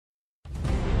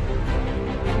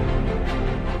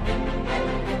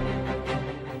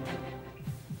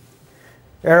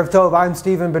Erev Tov, I'm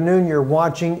Stephen Ben-Nun. You're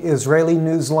watching Israeli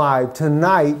News Live.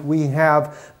 Tonight we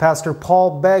have Pastor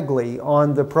Paul Begley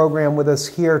on the program with us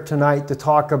here tonight to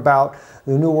talk about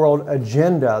the New World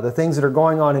Agenda, the things that are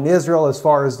going on in Israel as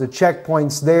far as the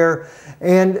checkpoints there,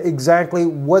 and exactly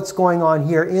what's going on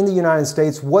here in the United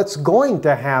States, what's going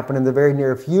to happen in the very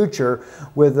near future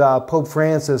with Pope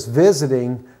Francis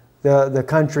visiting the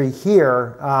country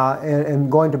here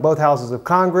and going to both houses of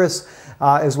Congress,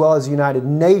 as well as the United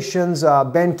Nations,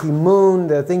 Ben Ki-moon,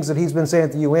 the things that he's been saying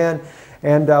at the UN.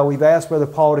 And we've asked Brother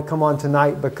Paul to come on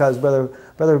tonight because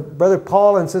Brother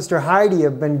Paul and Sister Heidi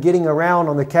have been getting around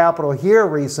on the Capitol here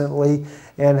recently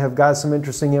and have got some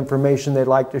interesting information they'd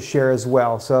like to share as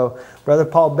well. So, Brother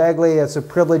Paul Begley, it's a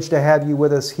privilege to have you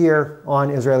with us here on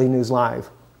Israeli News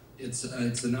Live. It's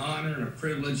an honor and a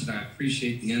privilege, and I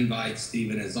appreciate the invite,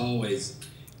 Stephen. As always,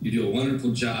 you do a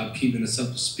wonderful job keeping us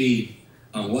up to speed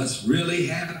on what's really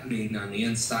happening on the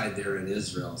inside there in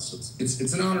Israel. So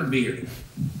it's an honor to be here.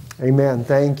 Amen.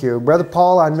 Thank you. Brother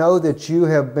Paul, I know that you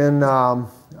have been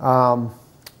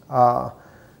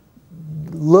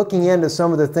looking into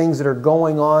some of the things that are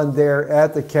going on there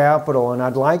at the Capitol, and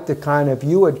I'd like to if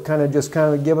you would just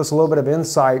give us a little bit of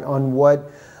insight on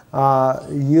what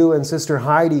you and Sister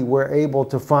Heidi were able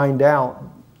to find out.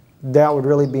 That would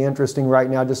really be interesting right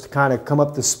now, just to come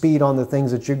up to speed on the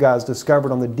things that you guys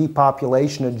discovered on the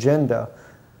depopulation agenda.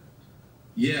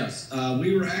 Yes,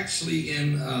 we were actually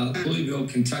in Louisville,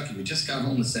 Kentucky. We just got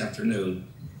home this afternoon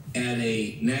at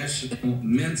a National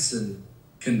Menson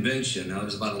Convention. Now,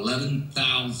 there's about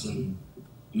 11,000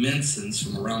 Mensons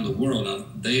from around the world. Now,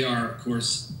 they are, of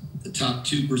course, the top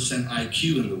 2%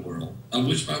 IQ in the world, of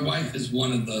which my wife is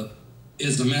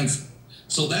is a Menson.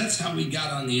 So that's how we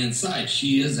got on the inside.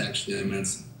 She is actually a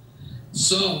Menson.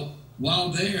 So while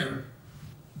there,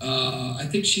 I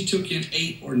think she took in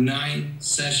 8 or 9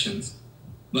 sessions,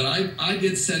 but I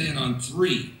did set in on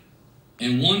 3.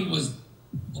 And one was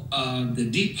the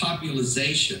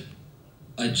depopulation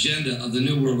agenda of the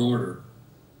New World Order.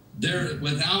 They're,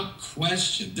 without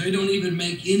question, they don't even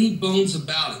make any bones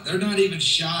about it. They're not even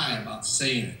shy about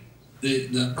saying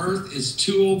it. The earth is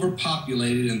too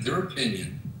overpopulated, in their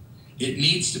opinion. It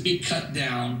needs to be cut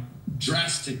down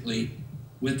drastically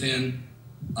within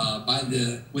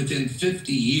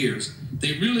 50 years.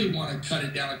 They really want to cut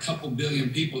it down a couple billion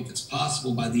people if it's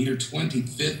possible by the year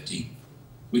 2050,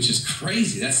 which is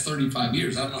crazy. That's 35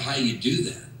 years. I don't know how you do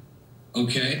that.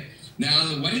 Okay? Now,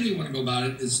 the way they want to go about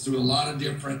it is through a lot of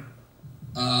different...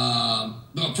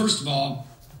 well, first of all,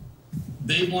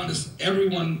 they want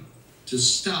everyone to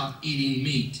stop eating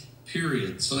meat.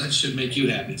 Period. So that should make you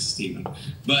happy, Stephen.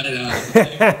 But it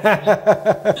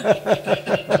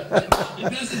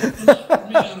doesn't come up for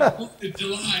me on the 4th of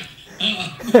July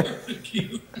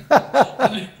barbecue.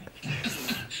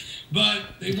 But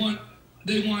they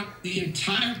want the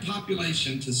entire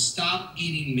population to stop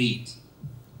eating meat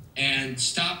and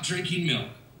stop drinking milk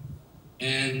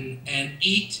and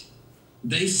eat.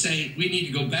 They say we need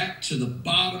to go back to the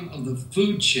bottom of the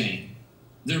food chain.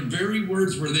 Their very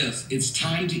words were this: it's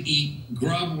time to eat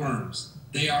grub worms.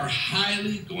 They are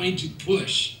highly going to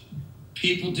push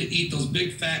people to eat those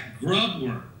big fat grub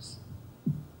worms.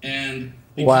 And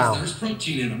because there's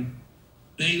protein in them,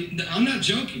 I'm not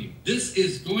joking. This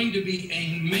is going to be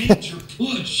a major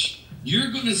push.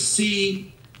 You're going to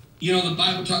see, the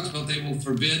Bible talks about they will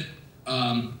forbid,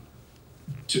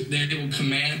 they will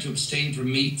command to abstain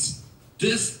from meats.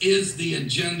 This is the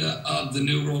agenda of the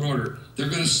New World Order. They're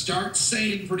going to start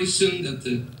saying pretty soon that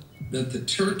the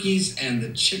turkeys and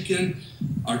the chicken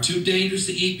are too dangerous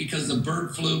to eat because of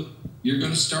bird flu. You're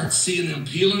going to start seeing them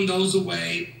peeling those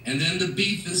away, and then the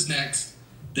beef is next.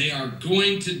 They are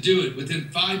going to do it.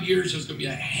 Within 5 years, there's going to be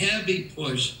a heavy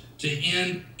push to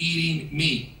end eating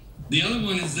meat. The other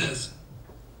one is this: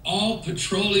 all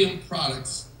petroleum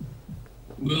products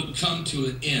will come to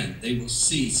an end. They will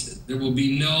cease. There will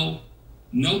be no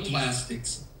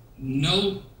plastics,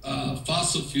 no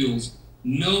fossil fuels,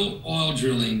 no oil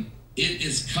drilling. It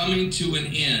is coming to an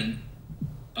end.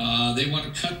 They want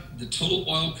to cut the total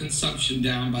oil consumption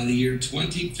down by the year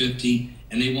 2050,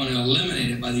 and they want to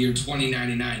eliminate it by the year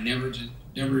 2099,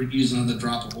 never use another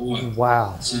drop of oil.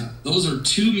 Wow. So those are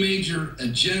 2 major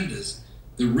agendas.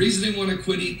 The reason they want to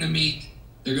quit eating the meat,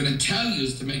 they're going to tell you,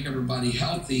 is to make everybody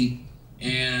healthy,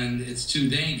 and it's too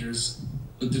dangerous.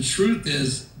 But the truth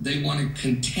is, they want to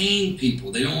contain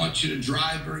people. They don't want you to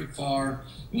drive very far.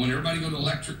 They want everybody to go to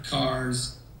electric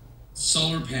cars,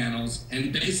 solar panels,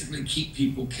 and basically keep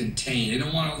people contained. They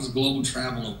don't want all this global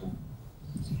travel.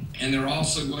 And they're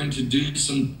also going to do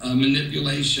some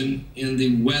manipulation in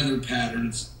the weather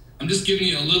patterns. I'm just giving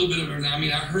you a little bit of it. I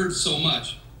mean, I heard so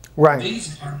much. Right.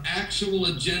 These are actual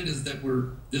agendas that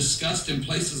were discussed in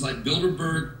places like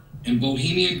Bilderberg and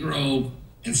Bohemian Grove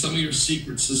and some of your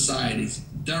secret societies.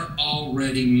 They're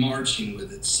already marching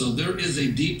with it. So there is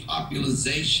a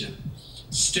depopulation.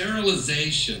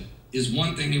 Sterilization is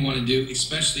one thing they want to do,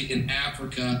 especially in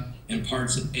Africa and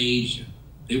parts of Asia.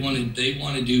 They want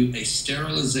to do a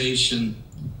sterilization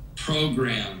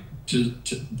program to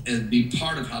be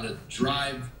part of how to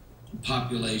drive the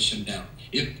population down.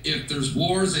 If there's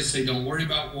wars, they say don't worry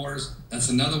about wars. That's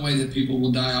another way that people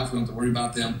will die off. We don't have to worry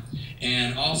about them.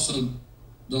 And also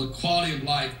the quality of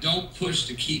life. Don't push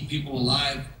to keep people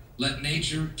alive. Let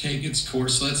nature take its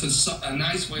course. So that's a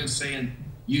nice way of saying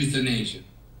euthanasia.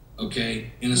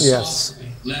 Okay, in a soft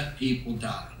way, let people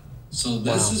die. So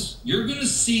this is, you're going to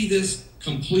see this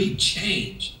complete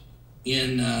change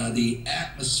in the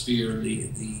atmosphere,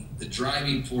 the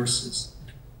driving forces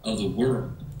of the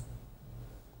world.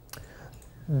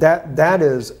 That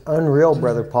is unreal,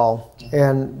 Brother Paul.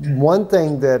 And one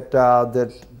thing that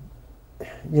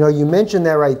you mentioned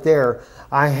that right there.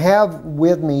 I have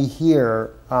with me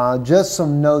here just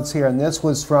some notes here, and this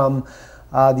was from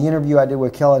the interview I did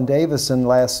with Kellen Davison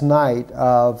last night.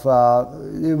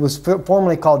 It was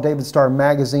formerly called David Star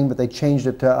Magazine, but they changed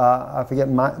it to I forget,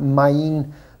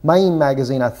 Mayin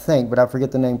Magazine, I think, but I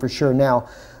forget the name for sure now.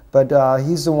 But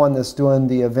he's the one that's doing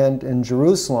the event in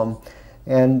Jerusalem,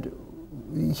 and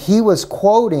he was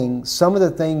quoting some of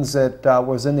the things that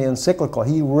was in the encyclical.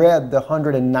 He read the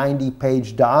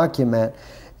 190-page document,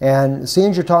 and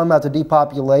seeing you're talking about the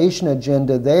depopulation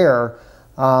agenda there,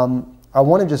 I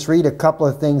want to just read a couple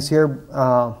of things here,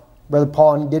 Brother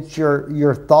Paul, and get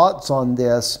your thoughts on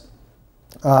this.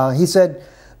 He said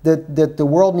that the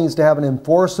world needs to have an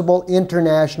enforceable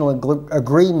international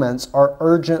agreements are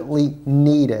urgently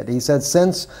needed. He said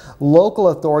since local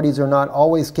authorities are not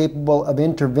always capable of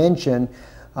intervention,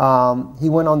 he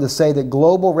went on to say that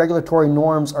global regulatory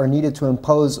norms are needed to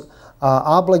impose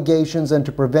obligations and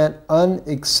to prevent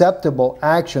unacceptable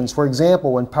actions. For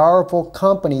example, when powerful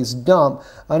companies dump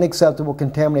unacceptable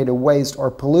contaminated waste or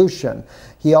pollution.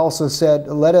 He also said,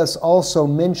 let us also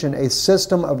mention a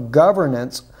system of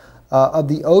governance of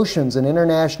the oceans and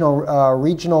international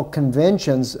regional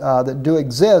conventions that do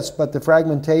exist, but the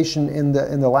fragmentation in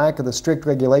the lack of the strict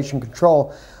regulation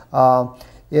control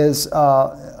is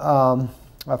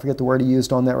I forget the word he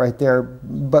used on that right there,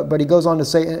 but he goes on to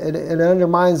say it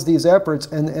undermines these efforts,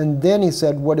 and then he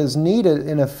said what is needed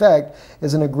in effect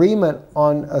is an agreement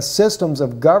on systems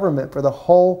of government for the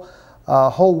whole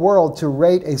world to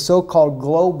rate a so-called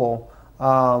global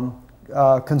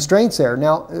constraints there.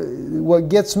 Now, what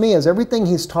gets me is everything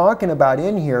he's talking about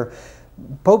in here.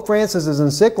 Pope Francis's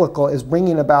encyclical is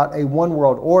bringing about a one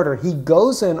world order. He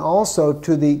goes in also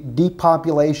to the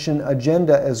depopulation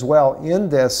agenda as well in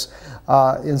this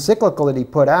encyclical that he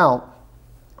put out.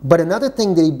 But another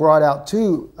thing that he brought out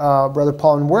too, Brother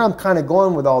Paul, and where I'm kind of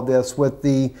going with all this, with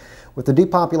the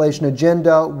depopulation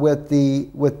agenda, with the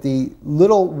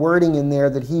little wording in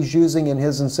there that he's using in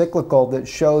his encyclical that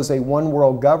shows a one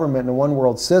world government and a one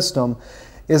world system,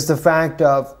 is the fact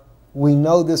of we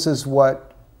know this is what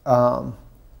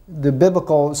the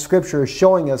biblical scripture is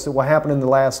showing us that will happen in the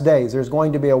last days. There's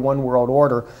going to be a one world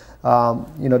order.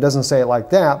 It doesn't say it like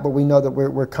that, but we know that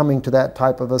we're coming to that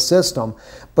type of a system.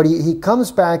 But he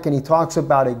comes back and he talks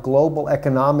about a global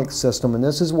economic system, and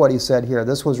this is what he said here.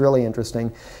 This was really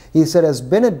interesting. He said, as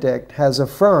Benedict has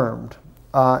affirmed,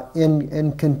 in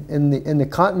the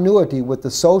continuity with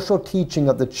the social teaching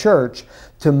of the Church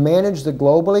to manage the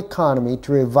global economy,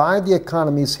 to revive the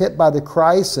economies hit by the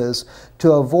crisis,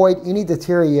 to avoid any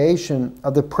deterioration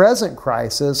of the present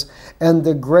crisis and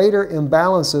the greater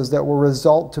imbalances that will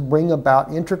result, to bring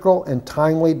about integral and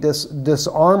timely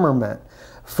disarmament,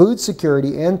 food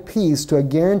security and peace, to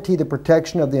guarantee the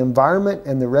protection of the environment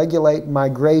and to regulate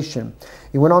migration.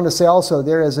 He went on to say also,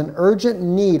 there is an urgent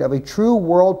need of a true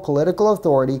world political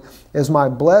authority, as my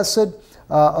blessed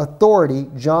authority,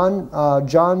 John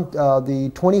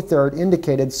the 23rd,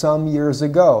 indicated some years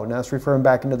ago. And that's referring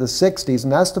back into the 60s.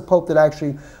 And that's the Pope that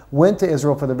actually went to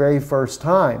Israel for the very first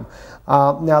time.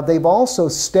 Now, they've also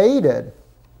stated,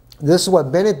 this is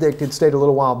what Benedict had stated a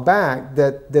little while back,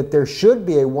 that there should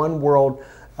be a one world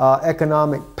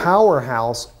economic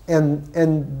powerhouse, and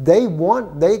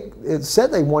it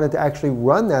said they wanted to actually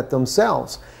run that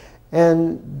themselves.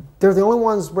 And they're the only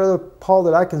ones, Brother Paul,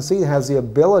 that I can see has the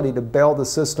ability to bail the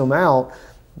system out,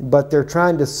 but they're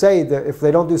trying to say that if they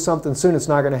don't do something soon, it's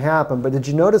not going to happen. But did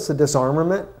you notice the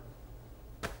disarmament?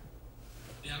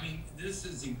 Yeah, I mean, this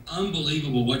is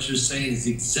unbelievable. What you're saying is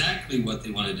exactly what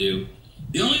they want to do.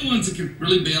 The only ones that could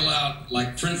really bail out,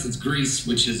 like, for instance, Greece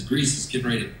is getting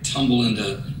ready to tumble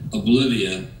into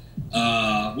oblivion.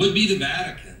 would be the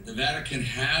Vatican. The Vatican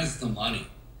has the money.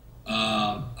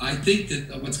 I think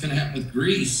that what's going to happen with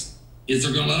Greece is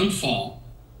they're going to let them fall,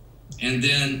 and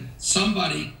then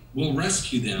somebody will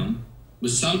rescue them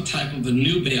with some type of a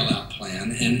new bailout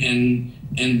plan, and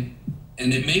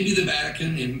it may be the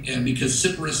Vatican, because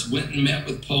Cyprus went and met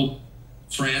with Pope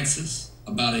Francis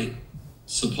about a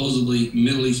supposedly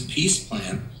Middle East peace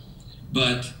plan.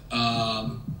 But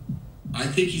I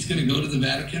think he's going to go to the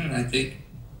Vatican, and I think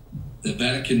the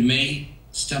Vatican may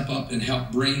step up and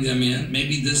help bring them in.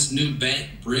 Maybe this new bank,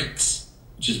 BRICS,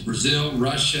 which is Brazil,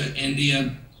 Russia,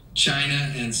 India,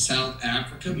 China, and South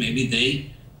Africa, maybe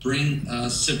they bring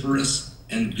Cyprus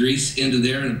and Greece into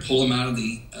there and pull them out of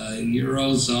the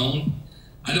Eurozone.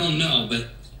 I don't know, but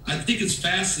I think it's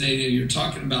fascinating. You're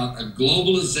talking about a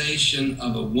globalization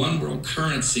of a one world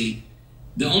currency.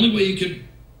 The only way you can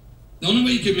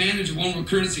manage a one world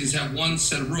currency is have one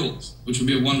set of rules, which would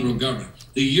be a one world government.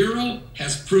 The euro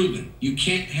has proven you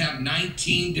can't have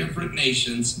 19 different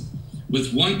nations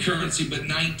with one currency but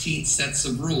 19 sets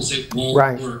of rules. It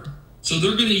won't work. So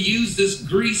they're going to use this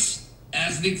Greece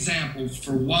as an example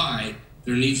for why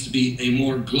there needs to be a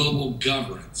more global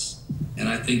governance. And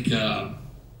I think you're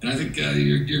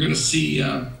going to see.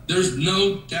 There's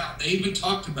no doubt. They even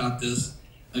talked about this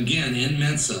again in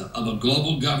Mensa of a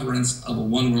global governance of a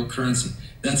one world currency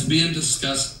that's being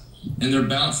discussed, and they're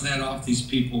bouncing that off these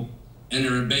people, and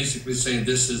they're basically saying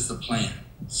this is the plan.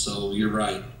 So you're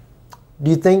right. Do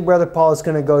you think Brother Paul is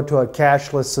going to go to a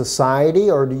cashless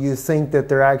society, or do you think that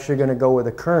they're actually going to go with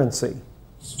a currency?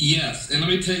 Yes, and let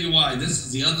me tell you why. This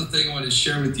is the other thing I want to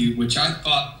share with you, which I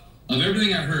thought of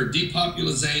everything I heard: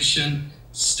 depopulation,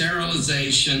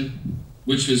 sterilization,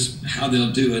 which was how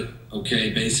they'll do it,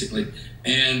 okay, basically,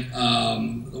 and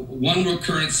one world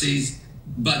currencies.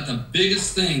 But the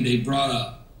biggest thing they brought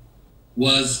up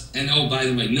was, and oh, by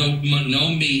the way, no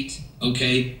meat,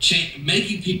 okay,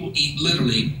 making people eat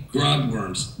literally grub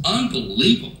worms.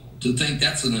 Unbelievable to think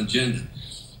that's an agenda.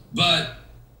 But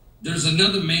there's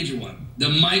another major one, the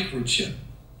microchip.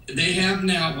 They have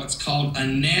now what's called a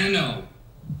nano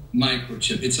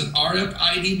microchip. It's an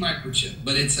RFID microchip,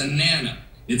 but it's a nano.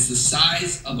 It's the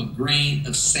size of a grain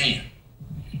of sand.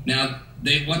 Now,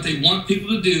 what they want people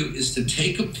to do is to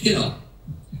take a pill.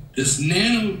 This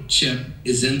nano chip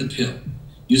is in the pill.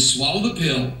 You swallow the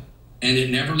pill, and it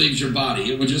never leaves your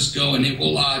body. It will just go, and it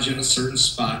will lodge in a certain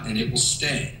spot, and it will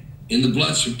stay in the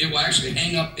bloodstream. It will actually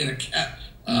hang up in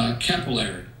a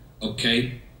capillary,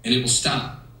 okay, and it will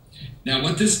stop. Now,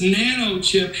 what this nano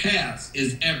chip has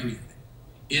is everything.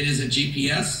 It is a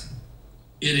GPS.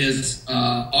 It is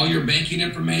all your banking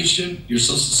information, your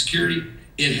social security.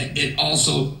 It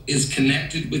also is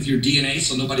connected with your DNA,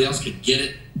 so nobody else could get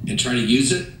it and try to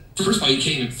use it. First of all, you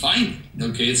can't even find it,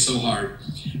 okay? It's so hard.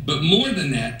 But more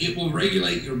than that, it will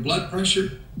regulate your blood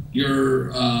pressure,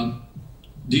 your,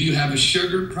 do you have a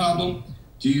sugar problem?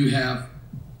 Do you have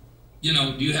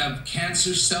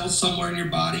cancer cells somewhere in your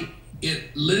body?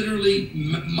 It literally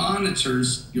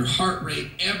monitors your heart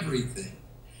rate, everything.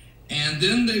 And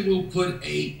then they will put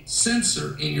a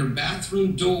sensor in your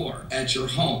bathroom door at your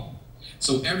home.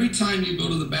 So every time you go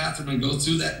to the bathroom and go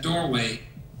through that doorway,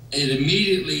 it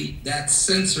immediately, that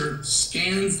sensor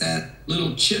scans that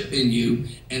little chip in you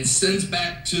and sends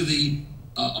back to the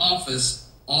office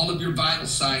all of your vital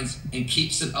signs and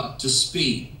keeps it up to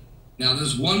speed. Now,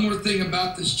 there's one more thing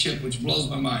about this chip which blows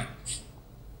my mind.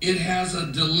 It has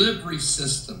a delivery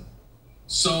system.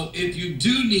 So if you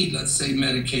do need, let's say,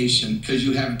 medication because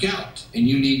you have gout and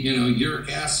you need, uric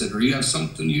acid, or you have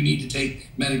something you need to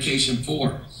take medication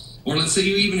for, or let's say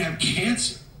you even have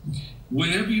cancer,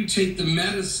 whenever you take the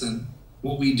medicine,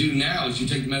 what we do now is you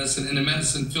take the medicine and the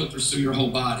medicine filters through your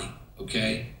whole body,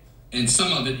 okay? And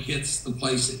some of it hits the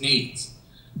place it needs.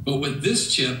 But with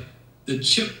this chip, the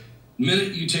chip, the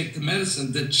minute you take the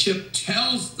medicine, the chip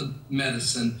tells the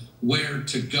medicine where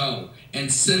to go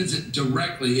and sends it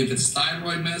directly. If it's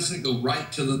thyroid medicine, go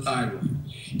right to the thyroid.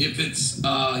 If it's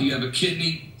you have a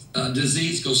kidney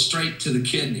disease, go straight to the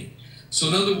kidney. So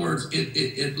in other words,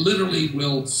 it literally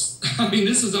will, I mean,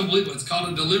 this is unbelievable. It's called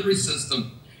a delivery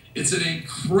system. It's an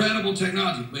incredible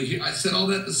technology. But here, I said all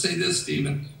that to say this,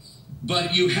 Stephen,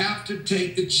 but you have to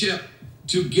take the chip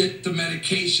to get the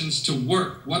medications to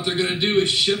work. What they're going to do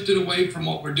is shift it away from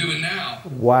what we're doing now.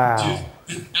 Wow.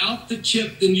 Without the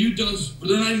chip, then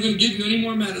they're not even going to give you any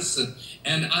more medicine.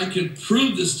 And I can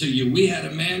prove this to you. We had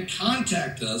a man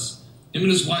contact us, him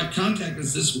and his wife contact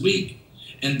us this week,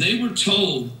 and they were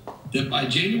told that by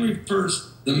January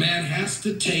 1st, the man has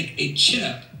to take a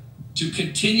chip to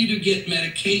continue to get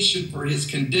medication for his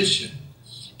condition.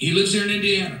 He lives here in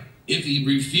Indiana. If he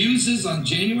refuses on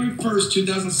January 1st,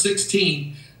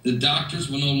 2016, the doctors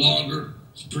will no longer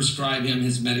prescribe him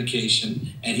his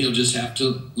medication, and he'll just have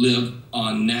to live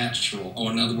on natural,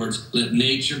 or in other words, let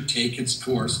nature take its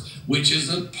course, which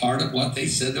is a part of what they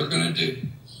said they're going to do.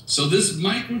 So this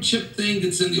microchip thing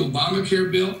that's in the Obamacare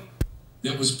bill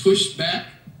that was pushed back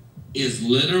is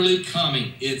literally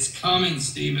coming. It's coming,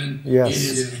 Stephen. Yes.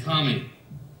 It is coming.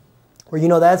 Well, you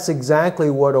know, that's exactly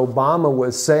what Obama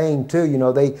was saying too. You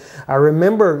know, I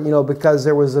remember, you know, because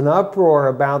there was an uproar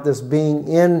about this being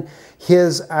in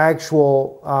his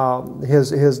actual,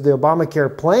 the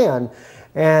Obamacare plan.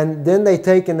 And then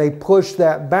they pushed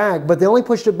that back, but they only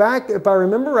pushed it back, if I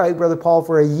remember right, Brother Paul,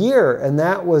 for a year, and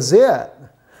that was it.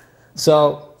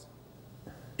 So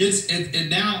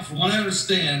now, from what I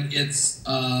understand, it's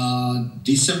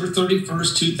December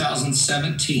 31st,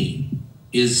 2017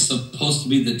 is supposed to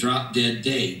be the drop dead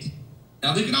date.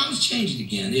 Now they can always change it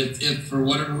again if for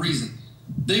whatever reason.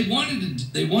 They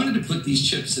wanted to put these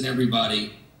chips in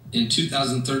everybody in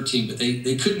 2013, but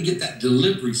they couldn't get that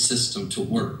delivery system to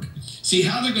work. See,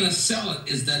 how they're going to sell it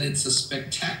is that it's a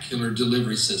spectacular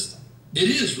delivery system. It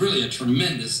is really a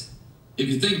tremendous, if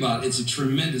you think about it, it's a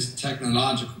tremendous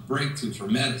technological breakthrough for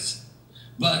medicine.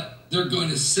 But they're going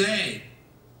to say,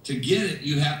 to get it,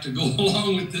 you have to go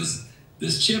along with this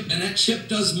chip, and that chip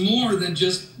does more than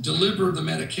just deliver the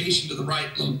medication to the right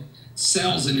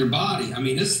cells in your body. I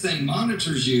mean, this thing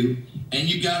monitors you, and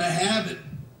you got to have it,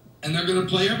 and they're going to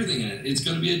play everything in it. It's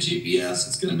going to be a GPS.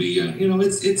 It's going to be, you know,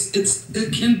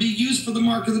 it can be used for the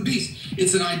mark of the beast.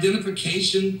 It's an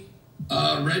identification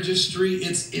registry.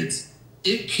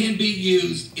 It can be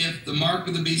used if the mark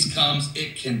of the beast comes.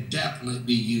 It can definitely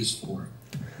be used for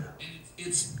it. And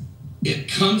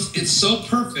it's so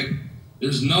perfect.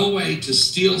 There's no way to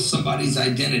steal somebody's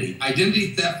identity.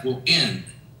 Identity theft will end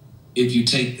if you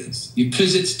take this,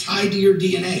 because it's tied to your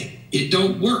DNA. It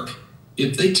don't work.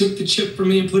 If they took the chip from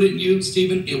me and put it in you,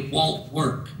 Stephen, it won't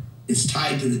work. It's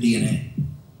tied to the DNA.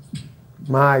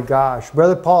 My gosh.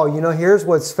 Brother Paul, you know, here's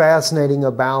what's fascinating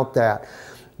about that.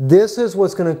 This is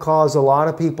what's going to cause a lot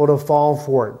of people to fall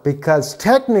for it, because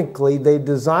technically they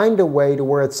designed a way to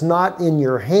where it's not in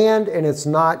your hand and it's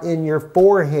not in your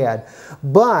forehead.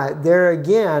 But there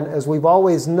again, as we've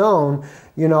always known,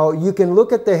 you know, you can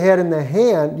look at the head and the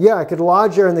hand. Yeah, it could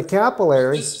lodge there in the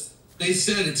capillary. They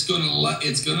said it's going to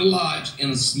lodge in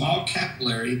a small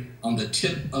capillary on the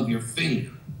tip of your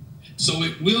finger. So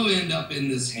it will end up in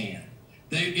this hand.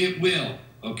 It will,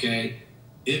 okay?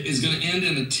 It is going to end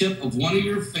in the tip of one of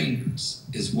your fingers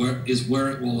is where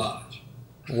it will lodge.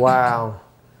 Wow.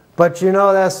 But you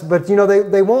know,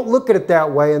 they won't look at it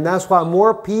that way, and that's why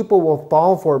more people will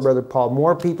fall for it, Brother Paul.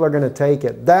 More people are going to take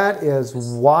it. That is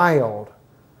wild.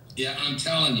 Yeah, I'm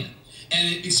telling you.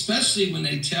 And especially when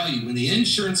they tell you, when the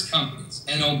insurance companies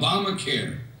and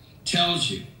Obamacare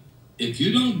tells you, if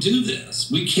you don't do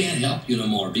this, we can't help you no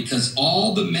more, because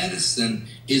all the medicine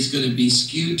is going to be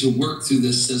skewed to work through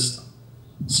this system.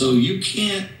 So you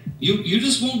can't, you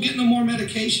just won't get no more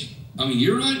medication. I mean,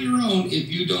 you're on your own if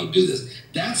you don't do this.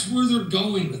 That's where they're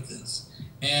going with this.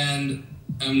 And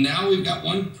now we've got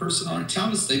one person on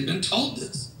telling us they've been told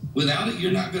this. Without it,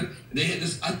 you're not going to, they had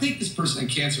this, I think this person had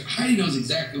cancer. Heidi knows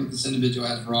exactly what this individual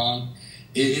has wrong.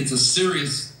 It's a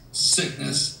serious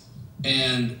sickness,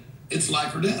 and it's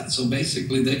life or death. So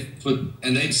basically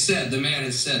they've said, the man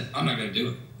has said, I'm not going to do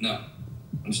it. No,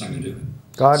 I'm just not going to do it.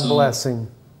 God bless him.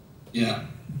 Yeah.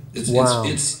 Wow.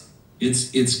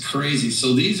 It's crazy.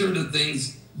 So these are the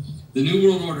things, the New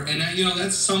World Order. And, you know,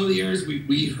 that's some of the areas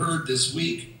we heard this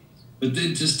week. But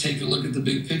then just take a look at the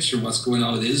big picture, what's going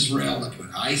on with Israel, like with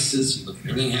ISIS, you look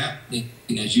at everything happening.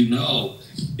 And as you know,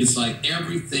 it's like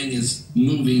everything is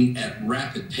moving at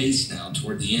rapid pace now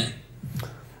toward the end.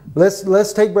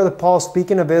 Let's take Brother Paul,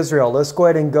 speaking of Israel, let's go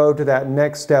ahead and go to that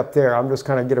next step there. I'm just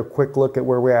kind of get a quick look at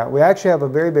where we're at. We actually have a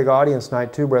very big audience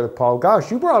tonight too, Brother Paul.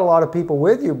 Gosh, you brought a lot of people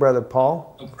with you, Brother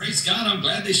Paul. Oh, praise God. I'm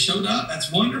glad they showed up.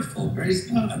 That's wonderful. Praise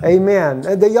God. Amen.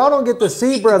 Y'all don't get to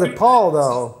see Brother Paul,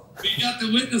 though. We got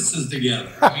the witnesses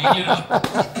together. I mean, you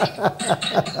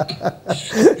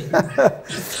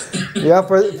know. Yeah,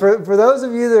 for those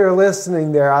of you that are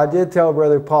listening there, I did tell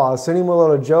Brother Paul, I sent him a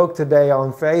little joke today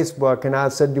on Facebook, and I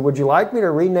said, would you like me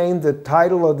to rename the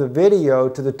title of the video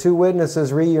to The Two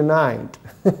Witnesses Reunite?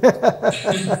 No,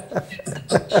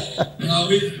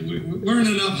 we're in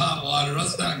enough hot water.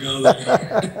 Let's not go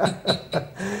there.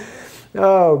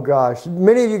 Oh gosh,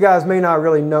 many of you guys may not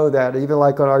really know that, even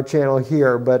like on our channel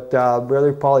here, but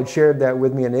Brother Paul had shared that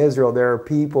with me in Israel. There are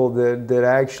people that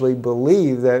actually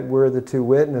believe that we're the two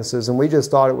witnesses, and we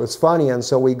just thought it was funny, and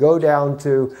so we go down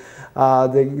to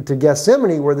to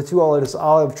Gethsemane, where the two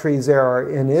olive trees there are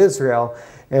in Israel.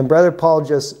 And Brother Paul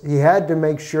he had to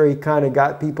make sure he kind of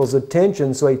got people's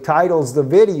attention, so he titles the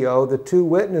video, "The Two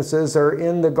Witnesses Are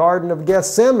in the Garden of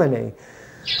Gethsemane."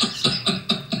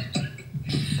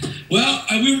 Well,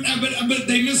 but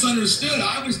they misunderstood.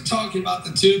 I was talking about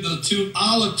the two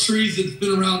olive trees that's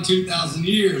been around 2,000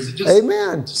 years. It just,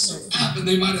 Amen. Just happened.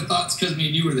 They might have thought it's because me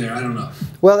and you were there. I don't know.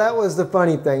 Well, that was the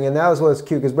funny thing, and that was what's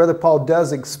cute, because Brother Paul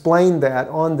does explain that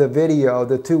on the video.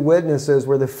 The two witnesses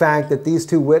were the fact that these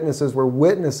two witnesses were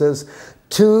witnesses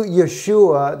to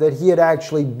Yeshua, that he had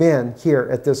actually been here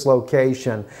at this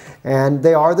location. And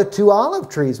they are the two olive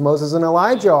trees, Moses and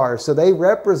Elijah are. So they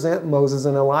represent Moses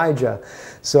and Elijah.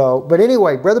 So, but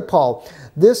anyway, Brother Paul,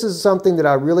 this is something that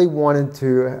I really wanted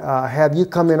to have you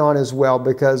come in on as well,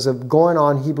 because of going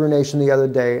on Hebrew Nation the other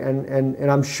day. And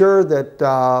I'm sure that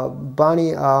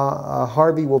Bonnie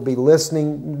Harvey will be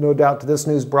listening, no doubt, to this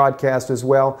news broadcast as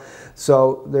well.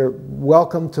 So they're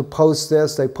welcome to post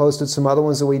this. They posted some other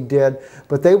ones that we did.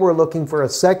 But they were looking for a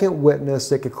second witness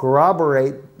that could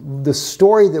corroborate the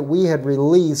story that we had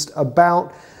released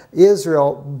about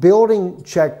Israel building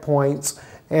checkpoints,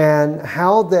 and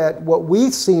how that what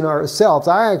we've seen ourselves,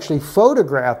 I actually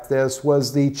photographed this,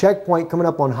 was the checkpoint coming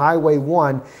up on Highway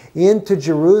 1 into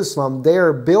Jerusalem.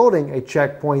 They're building a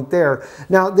checkpoint there.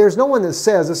 Now, there's no one that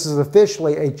says this is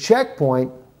officially a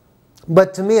checkpoint,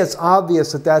 but to me it's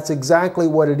obvious that that's exactly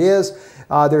what it is.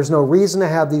 There's no reason to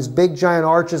have these big giant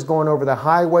arches going over the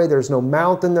highway. There's no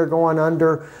mountain they're going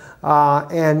under.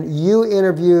 And you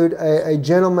interviewed a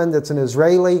gentleman that's an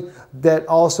Israeli that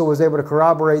also was able to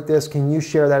corroborate this. Can you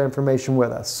share that information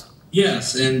with us?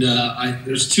 Yes, and I think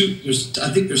there's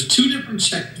two different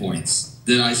checkpoints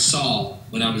that I saw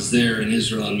when I was there in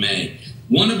Israel in May.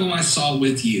 One of them I saw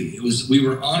with you. We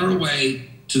were on our way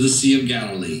to the Sea of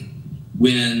Galilee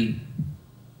when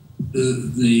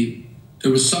there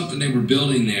was something they were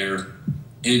building there,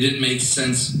 and it didn't make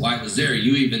sense why it was there.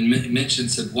 You even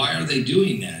said, why are they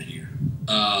doing that here?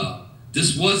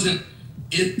 This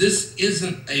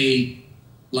isn't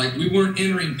we weren't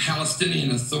entering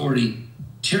Palestinian Authority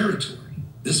territory.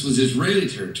 This was Israeli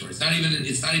territory. It's not even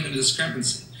a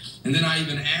discrepancy. And then I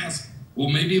even asked, well,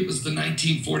 maybe it was the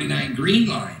 1949 Green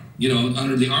Line,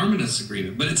 under the Armistice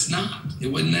Agreement, but it's not.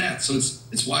 It wasn't that. So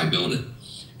it's why build it.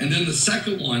 And then the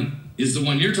second one is the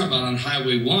one you're talking about on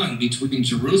Highway 1 between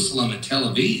Jerusalem and Tel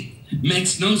Aviv.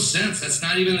 Makes no sense. That's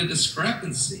not even a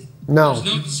discrepancy. No. There's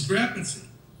no discrepancy.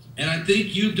 And I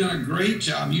think you've done a great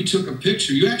job. You took a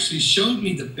picture. You actually showed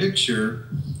me the picture.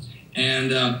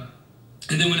 And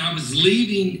then when I was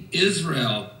leaving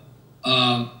Israel,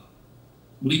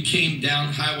 we came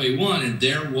down Highway 1, and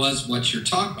there was what you're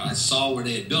talking about. I saw where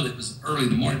they had built it. It was early in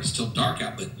the morning. It was still dark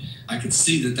out, but I could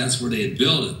see that that's where they had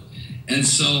built it. And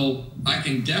so I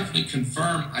can definitely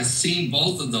confirm I've seen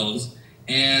both of those.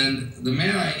 And the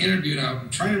man I interviewed, I'm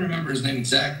trying to remember his name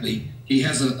exactly. He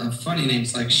has a funny name.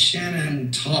 It's like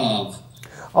Shannon Tov.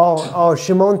 Oh,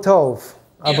 Shimon Tov,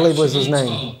 I believe was his name.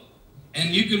 Tov. And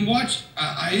you can watch,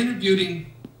 I interviewed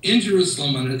him in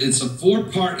Jerusalem. And it's a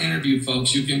 4-part interview,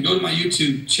 folks. You can go to my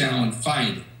YouTube channel and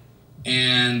find it.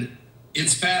 And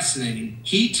it's fascinating.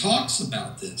 He talks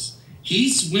about this.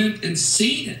 He's went and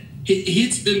seen it.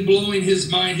 It's been blowing his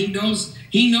mind. He knows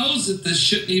that this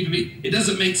shouldn't even be. It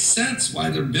doesn't make sense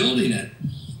why they're building it.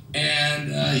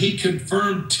 And he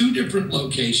confirmed 2 different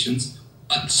locations.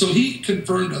 So he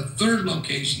confirmed a 3rd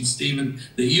location, Stephen,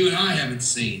 that you and I haven't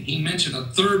seen. He mentioned a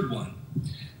 3rd one.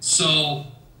 So,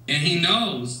 and he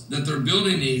knows that they're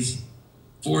building these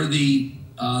for the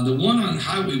one on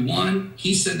Highway 1.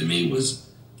 He said to me was,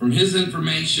 from his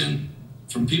information,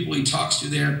 from people he talks to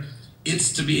there,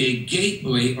 it's to be a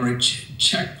gateway or a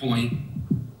checkpoint,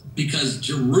 because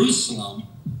Jerusalem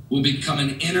will become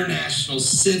an international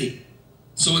city.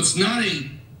 So it's not a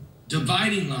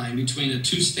dividing line between a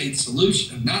 2-state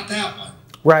solution. Not that one.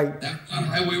 Right. That on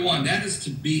Highway 1. That is to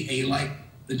be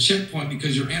the checkpoint,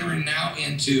 because you're entering now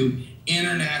into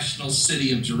international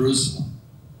city of Jerusalem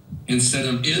instead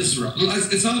of Israel.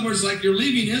 It's, in other words, like you're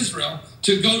leaving Israel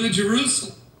to go to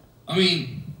Jerusalem. I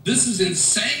mean, this is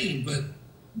insane, but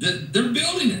they're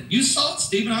building it. You saw it,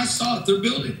 Stephen. I saw it. They're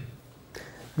building it.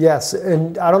 Yes,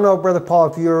 and I don't know, Brother Paul,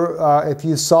 if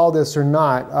you saw this or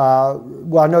not.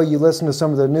 Well, I know you listened to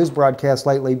some of the news broadcasts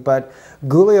lately, but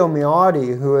Giulio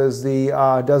Miotti, who is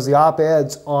does the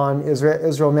op-eds on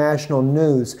Israel National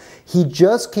News, he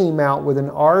just came out with an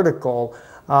article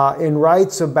and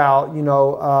writes about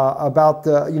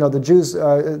the Jews,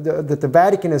 that the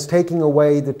Vatican is taking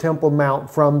away the Temple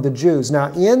Mount from the Jews.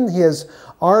 Now, in his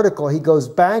article, he goes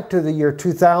back to the year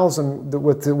 2000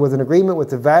 with an agreement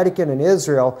with the Vatican and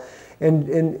Israel,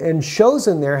 and shows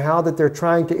in there how that they're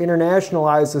trying to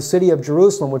internationalize the city of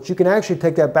Jerusalem, which you can actually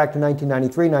take that back to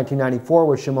 1993, 1994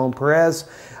 with Shimon Peres.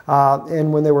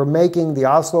 And when they were making the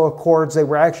Oslo Accords, they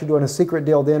were actually doing a secret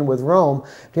deal then with Rome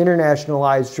to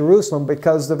internationalize Jerusalem,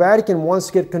 because the Vatican wants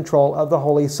to get control of the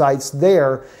holy sites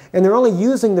there, and they're only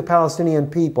using the Palestinian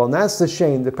people, and that's the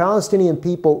shame. The Palestinian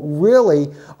people really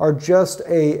are just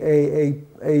a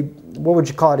what would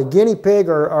you call it, a guinea pig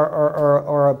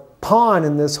or a pawn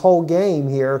in this whole game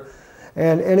here.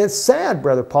 And it's sad,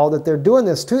 Brother Paul, that they're doing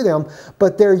this to them,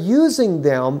 but they're using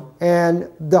them. And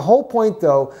the whole point,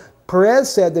 though,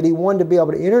 Perez said that he wanted to be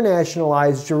able to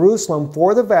internationalize Jerusalem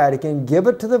for the Vatican, give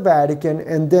it to the Vatican,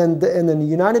 and then the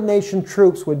United Nations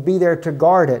troops would be there to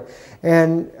guard it.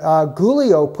 And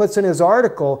Guglio puts in his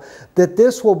article that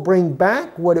this will bring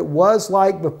back what it was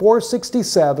like before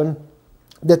 '67,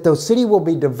 that the city will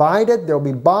be divided, there'll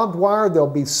be barbed wire, there'll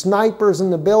be snipers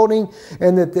in the building,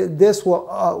 and that this will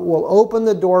open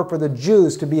the door for the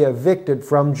Jews to be evicted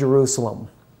from Jerusalem.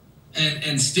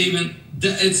 And Stephen,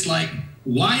 it's like,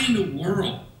 why in the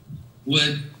world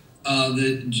would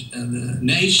the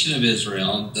nation of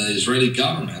Israel, the Israeli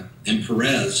government, and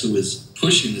Perez, who is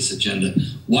pushing this agenda,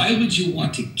 why would you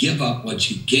want to give up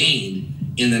what you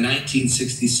gained in the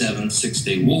 1967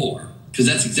 Six-Day War? Because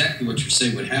that's exactly what you're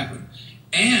saying would happen.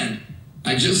 And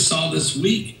I just saw this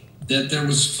week that there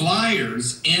was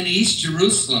flyers in East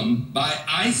Jerusalem by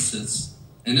ISIS,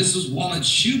 and this was Walid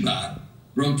Shubat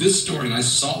wrote this story, and I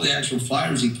saw the actual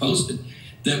flyers he posted,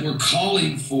 that were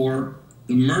calling for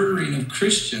the murdering of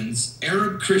Christians,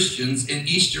 Arab Christians in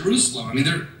East Jerusalem. I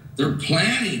mean, they're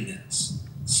planning this.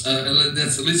 At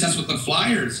least that's what the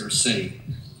flyers are saying.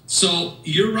 So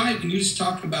you're right when you just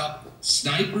talk about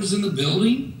snipers in the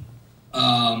building.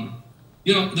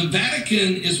 You know, the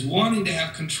Vatican is wanting to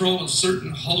have control of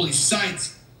certain holy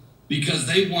sites because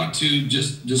they want to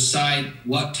just decide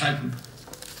what type of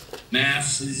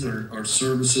masses or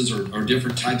services or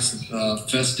different types of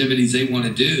festivities they want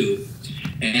to do.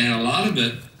 And a lot of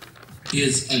it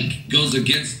goes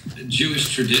against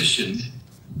Jewish tradition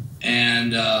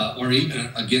and or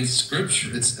even against Scripture.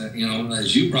 It's, you know,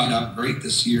 as you brought out great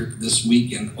this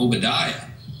week in Obadiah.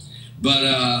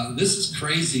 But this is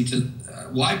crazy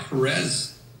why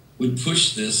Perez would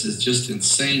push this is just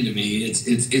insane to me.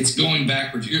 It's going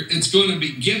backwards. It's going to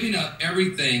be giving up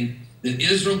everything that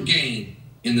Israel gained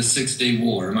in the Six-Day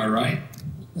War. Am I right?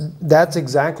 That's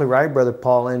exactly right, Brother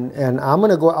Paul. And I'm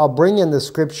going to go, I'll bring in the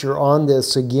scripture on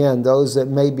this again. Those that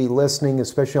may be listening,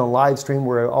 especially on live stream,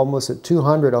 we're almost at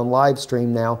 200 on live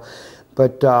stream now.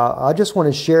 But I just want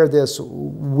to share this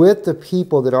with the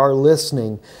people that are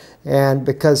listening. And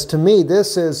because to me,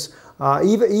 this is,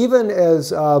 even as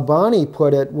Bonnie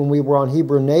put it when we were on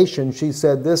Hebrew Nation, she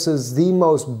said this is the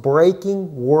most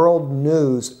breaking world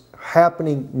news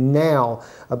happening now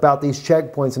about these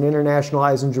checkpoints and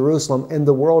internationalizing Jerusalem, and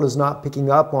the world is not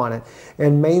picking up on it.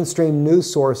 And mainstream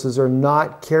news sources are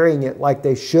not carrying it like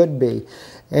they should be.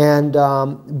 And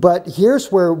but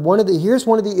here's one of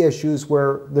the issues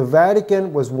where the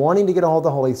Vatican was wanting to get all the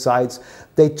holy sites.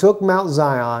 They took Mount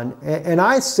Zion, and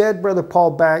I said, Brother Paul,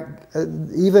 back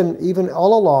even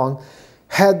all along,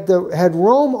 had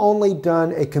Rome only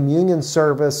done a communion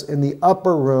service in the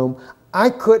upper room, I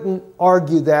couldn't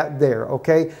argue that there,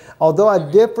 okay? Although I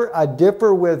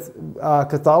differ with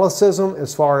Catholicism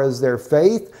as far as their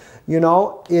faith. You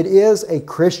know, it is a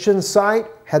Christian site.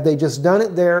 Had they just done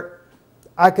it there,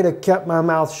 I could have kept my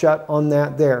mouth shut on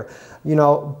that there. You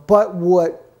know, but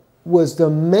what was the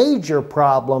major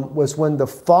problem was when the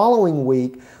following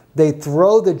week they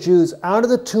throw the Jews out of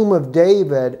the tomb of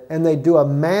David and they do a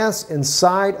mass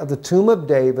inside of the tomb of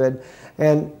David,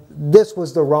 and this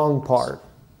was the wrong part.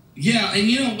 Yeah, and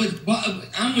you know,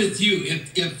 I'm with you.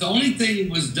 If the only thing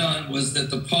was done was that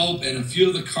the Pope and a few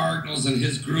of the cardinals and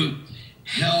his group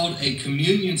held a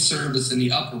communion service in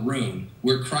the upper room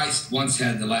where Christ once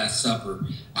had the Last Supper,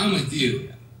 I'm with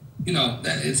you. You know,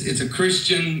 that it's a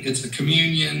Christian, it's a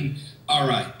communion. All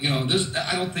right, you know,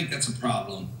 I don't think that's a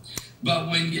problem. But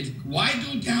why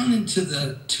go down into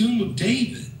the tomb of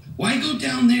David? Why go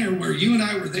down there where you and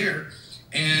I were there?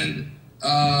 And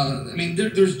I mean,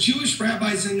 there's Jewish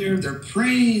rabbis in there. They're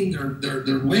praying.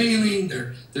 They're wailing.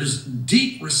 There's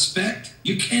deep respect.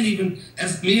 You can't even,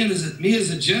 as me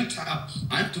as a Gentile,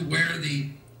 I have to wear the,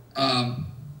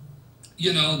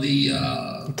 you know, the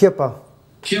kippah,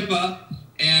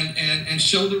 and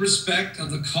show the respect of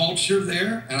the culture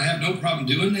there. And I have no problem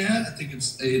doing that. I think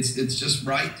it's just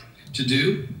right to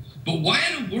do. But why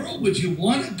in the world would you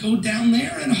want to go down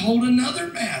there and hold another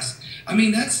mass? I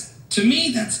mean, to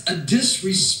me, that's a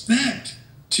disrespect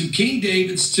to King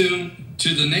David's tomb,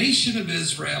 to the nation of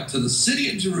Israel, to the city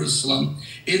of Jerusalem.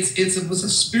 It was a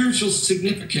spiritual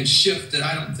significant shift that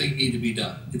I don't think need to be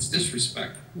done. It's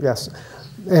disrespectful. Yes.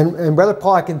 And Brother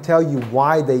Paul, I can tell you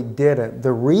why they did it.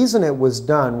 The reason it was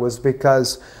done was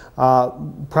because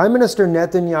Prime Minister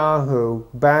Netanyahu,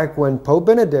 back when Pope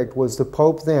Benedict was the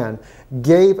Pope then,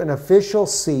 gave an official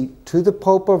seat to the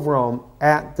Pope of Rome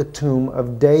at the tomb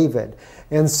of David.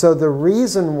 And so the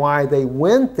reason why they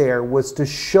went there was to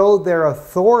show their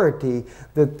authority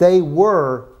that they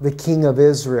were the King of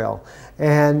Israel.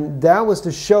 And that was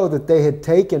to show that they had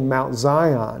taken Mount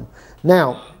Zion.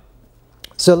 Now,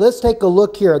 so let's take a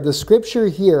look here. The scripture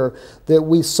here that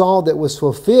we saw that was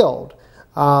fulfilled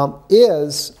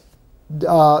is,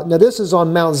 now this is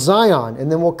on Mount Zion,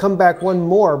 and then we'll come back one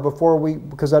more before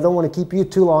because I don't want to keep you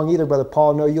too long either, Brother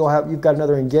Paul. No, you've got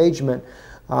another engagement.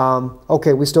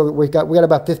 Okay, we got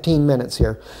about 15 minutes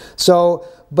here. So,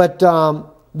 but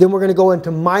then we're going to go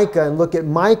into Micah and look at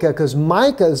Micah, because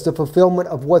Micah is the fulfillment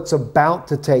of what's about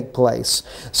to take place.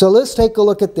 So let's take a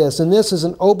look at this. And this is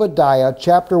in Obadiah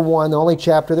chapter 1, the only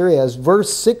chapter there is,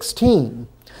 verse 16.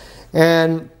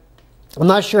 And I'm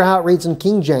not sure how it reads in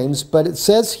King James, but it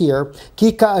says here,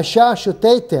 Ki ka'asha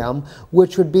shotetem,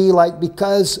 which would be like,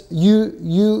 because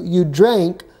you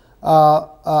drank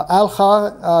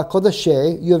Alcha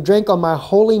Kodashe, you have drank on my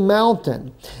holy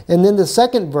mountain. And then the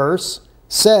second verse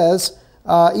says,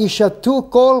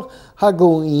 Ishatu kol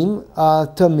hagoim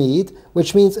tamid,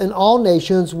 which means and all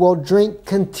nations will drink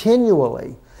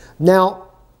continually. Now,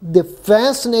 the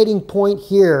fascinating point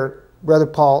here, Brother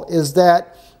Paul, is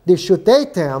that the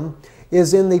shutetem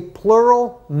is in the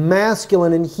plural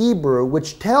masculine in Hebrew,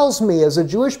 which tells me, as a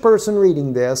Jewish person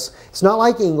reading this, it's not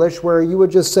like English where you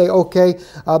would just say, okay,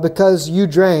 because you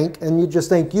drank, and you just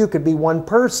think you could be one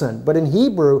person. But in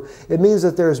Hebrew, it means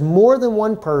that there's more than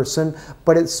one person,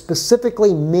 but it's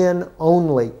specifically men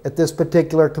only at this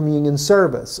particular communion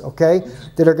service, okay,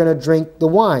 that are going to drink the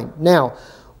wine. Now,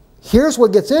 here's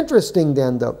what gets interesting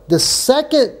then, though. The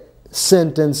second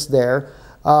sentence there,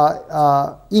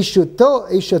 Ishatu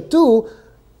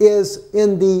is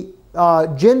in the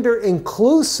gender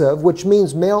inclusive, which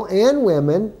means male and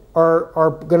women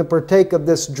are going to partake of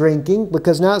this drinking,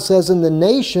 because now it says in the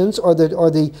nations or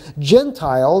the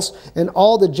Gentiles, and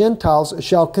all the Gentiles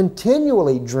shall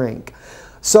continually drink.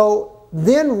 So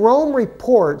then Rome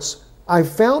reports, I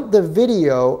found the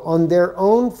video on their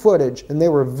own footage, and they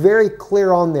were very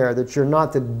clear on there that you're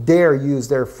not to dare use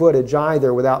their footage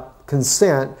either without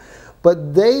consent.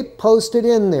 But they posted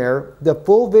in there the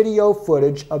full video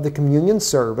footage of the communion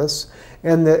service,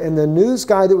 and the news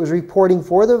guy that was reporting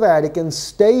for the Vatican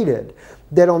stated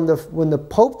that when the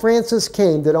Pope Francis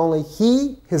came, that only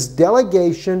he, his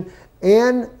delegation,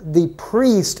 and the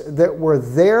priest that were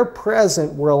there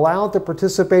present were allowed to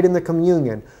participate in the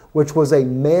communion, which was a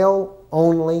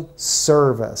male-only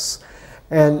service.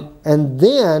 And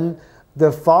then the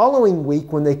following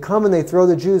week, when they come and they throw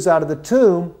the Jews out of the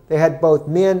tomb, they had both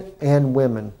men and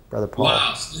women, Brother Paul.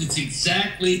 Wow, it's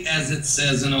exactly as it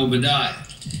says in Obadiah.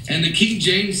 And the King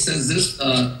James says this,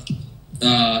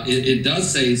 it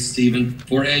does say, Stephen,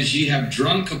 for as ye have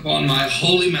drunk upon my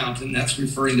holy mountain, that's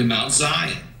referring to Mount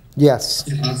Zion. Yes.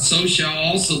 So shall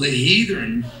also the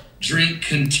heathen drink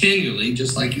continually,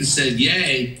 just like you said,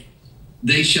 yea,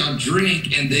 they shall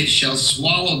drink and they shall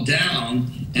swallow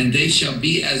down, and they shall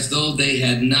be as though they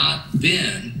had not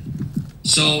been.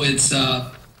 So it's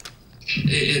a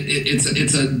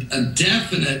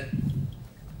definite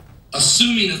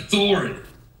assuming authority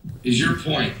is your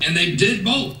point. And they did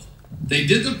both. They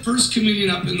did the first communion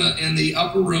up in the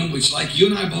upper room, which, like you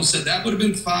and I both said, that would have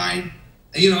been fine.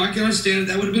 You know, I can understand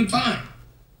that would have been fine.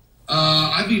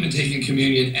 I've even taken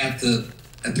communion at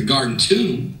the Garden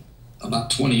Tomb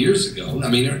about 20 years ago. I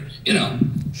mean, you know,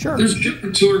 sure, there's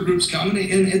different tour groups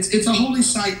coming, and it's a holy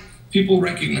site. People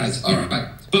recognize. All right,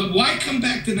 but why come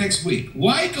back the next week?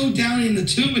 Why go down in the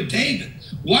tomb of David?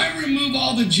 Why remove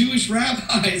all the Jewish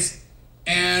rabbis?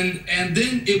 And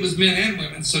then it was men and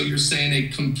women. So you're saying they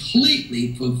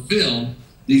completely fulfilled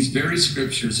these very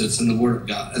scriptures that's in the Word of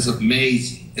God. That's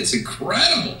amazing. It's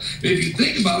incredible. If you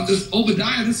think about this,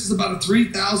 Obadiah, this is about a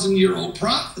 3,000-year-old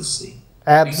prophecy.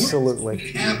 Absolutely.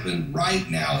 It happened right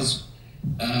now, is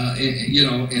you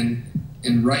know,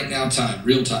 in right now time,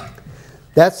 real time.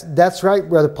 That's right,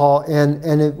 Brother Paul.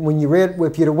 And when you read,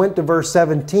 if you went to verse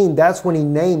 17, that's when he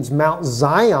names Mount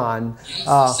Zion.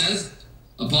 Yes, it says,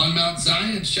 upon Mount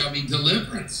Zion shall be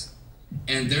deliverance,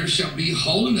 and there shall be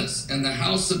holiness, and the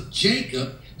house of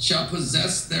Jacob shall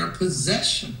possess their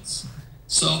possessions.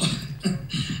 So,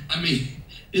 I mean,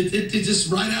 It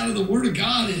just right out of the Word of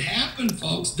God. It happened,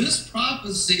 folks. This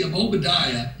prophecy of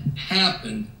Obadiah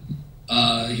happened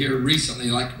here recently,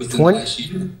 like within the last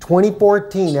year.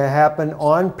 2014. It happened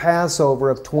on Passover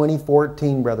of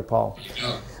 2014, Brother Paul.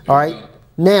 All right.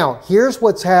 Now, here's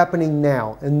what's happening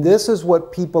now. And this is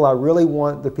what I really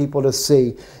want the people to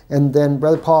see. And then,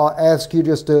 Brother Paul, I ask you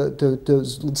just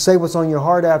to say what's on your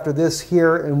heart after this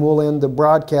here, and we'll end the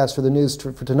broadcast for the news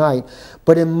for tonight.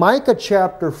 But in Micah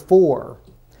chapter 4,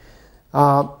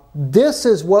 this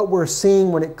is what we're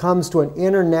seeing when it comes to an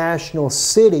international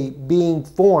city being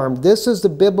formed. This is the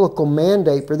biblical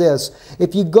mandate for this.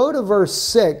 If you go to verse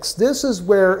 6, this is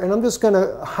where, and I'm just going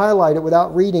to highlight it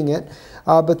without reading it,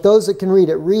 but those that can read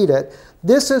it, read it.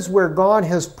 This is where God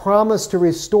has promised to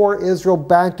restore Israel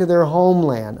back to their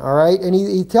homeland, all right? And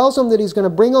he tells them that he's going to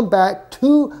bring them back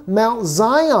to Mount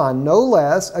Zion, no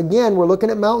less. Again, we're looking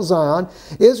at Mount Zion.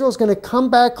 Israel's going to come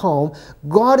back home.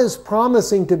 God is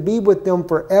promising to be with them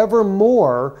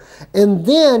forevermore. And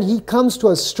then he comes to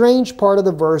a strange part of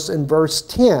the verse in verse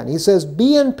 10. He says,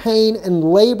 "Be in pain and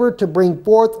labor to bring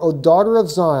forth, O daughter of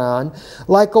Zion,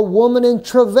 like a woman in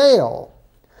travail."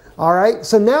 All right,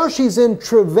 so now she's in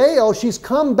travail. She's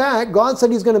come back. God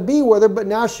said he's going to be with her, but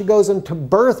now she goes into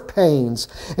birth pains.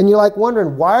 And you're like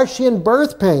wondering, why is she in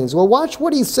birth pains? Well, watch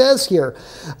what he says here.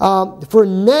 "For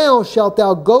now shalt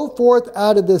thou go forth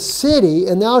out of the city,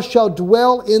 and thou shalt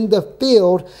dwell in the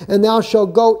field, and thou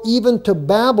shalt go even to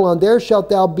Babylon. There shalt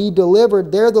thou be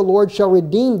delivered. There the Lord shall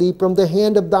redeem thee from the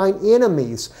hand of thine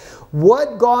enemies."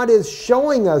 What God is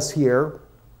showing us here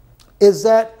is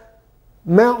that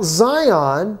Mount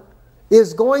Zion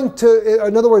is going to,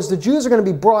 in other words, the Jews are going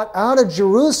to be brought out of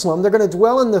Jerusalem. They're going to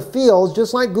dwell in the fields,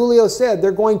 just like Giulio said.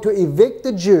 They're going to evict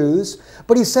the Jews,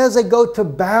 but he says they go to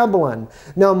Babylon.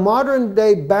 Now, modern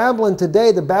day Babylon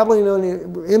today, the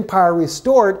Babylonian Empire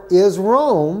restored, is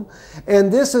Rome, and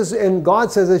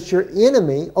God says it's your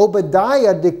enemy.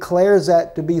 Obadiah declares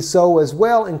that to be so as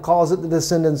well and calls it the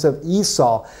descendants of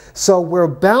Esau. So we're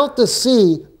about to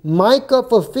see Micah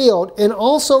fulfilled. And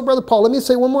also, Brother Paul, let me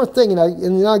say one more thing, and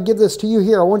I'll give this to you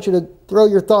here. I want you to throw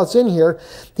your thoughts in here.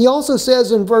 He also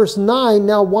says in verse 9,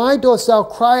 "Now why dost thou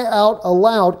cry out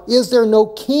aloud? Is there no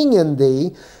king in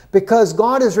thee?" Because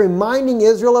God is reminding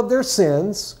Israel of their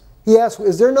sins. He asks,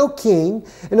 is there no king?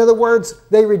 In other words,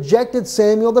 they rejected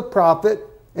Samuel the prophet,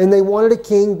 and they wanted a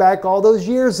king back all those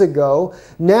years ago.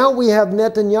 Now we have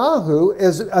Netanyahu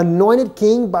as anointed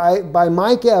king by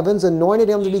Mike Evans, anointed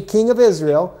him to be king of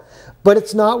Israel, but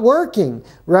it's not working,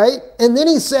 right? And then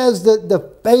he says the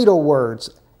fatal words,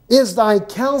 "Is thy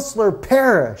counselor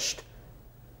perished?"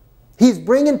 He's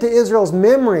bringing to Israel's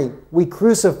memory, we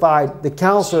crucified the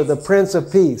counselor, the Prince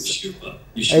of Peace. Yeshua.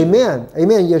 Amen.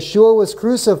 Amen. Yeshua was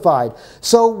crucified.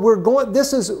 So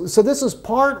this is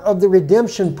part of the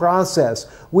redemption process.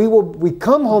 We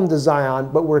come home to Zion,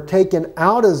 but we're taken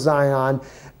out of Zion.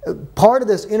 Part of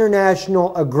this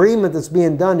international agreement that's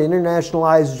being done to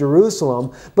internationalize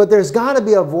Jerusalem. But there's got to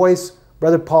be a voice,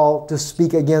 Brother Paul, to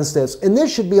speak against this. And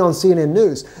this should be on CNN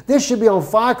News. This should be on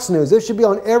Fox News. This should be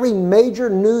on every major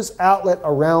news outlet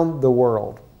around the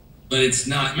world. But it's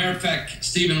not. Matter of fact,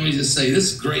 Stephen, let me just say,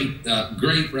 this great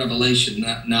revelation,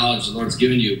 knowledge the Lord's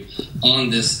given you on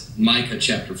this Micah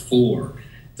chapter 4.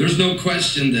 There's no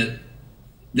question that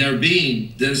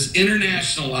this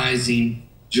internationalizing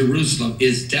Jerusalem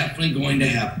is definitely going to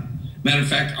happen. Matter of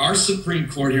fact, our Supreme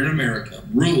Court here in America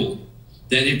ruled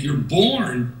that if you're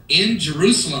born in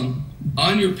Jerusalem,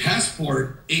 on your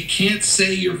passport, it can't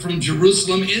say you're from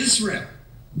Jerusalem, Israel.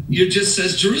 It just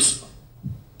says Jerusalem.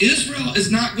 Israel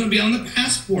is not going to be on the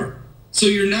passport. So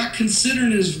you're not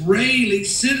considered an Israeli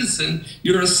citizen.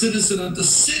 You're a citizen of the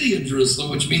city of Jerusalem,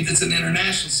 which means it's an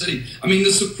international city. I mean,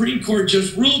 the Supreme Court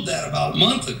just ruled that about a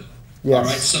month ago. Yes. All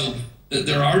right, so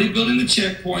they're already building the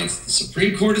checkpoints. The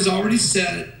Supreme Court has already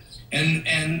said it.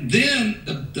 And then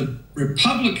the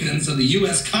Republicans of the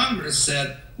U.S. Congress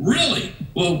said, really?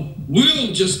 Well,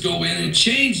 we'll just go in and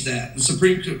change that. The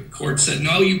Supreme Court said,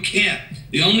 no, you can't.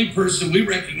 The only person we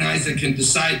recognize that can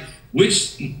decide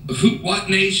what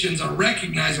nations are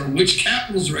recognized or which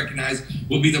capitals are recognized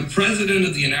will be the President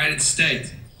of the United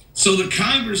States. So the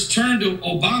Congress turned to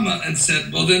Obama and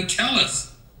said, well, then tell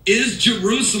us, is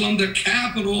Jerusalem the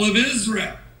capital of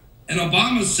Israel? And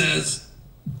Obama says,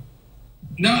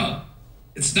 no,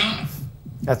 it's not.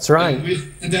 That's right.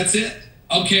 And that's it.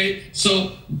 Okay,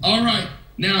 so, all right.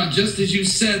 Now, just as you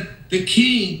said, the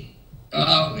king,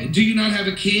 do you not have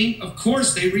a king? Of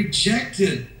course, they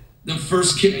rejected the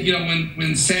first king. You know,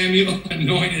 when Samuel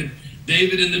anointed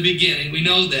David in the beginning, we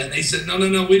know that. They said, no,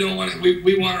 we don't want it.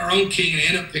 We want our own king, and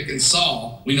end up picking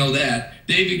Saul. We know that.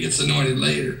 David gets anointed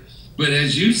later. But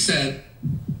as you said,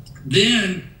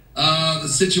 Then the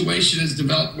situation is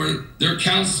developed where their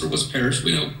counselor was perished.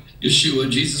 We know Yeshua,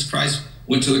 Jesus Christ,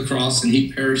 went to the cross and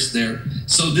he perished there.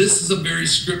 So this is a very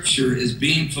scripture is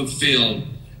being fulfilled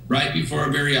right before our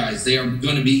very eyes. They are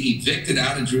going to be evicted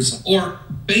out of Jerusalem. Or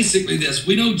basically this,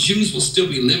 we know Jews will still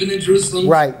be living in Jerusalem.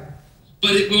 Right.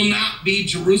 But it will not be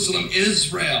Jerusalem,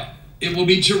 Israel. It will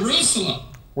be Jerusalem.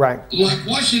 Right. Like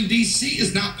Washington, D.C.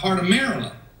 is not part of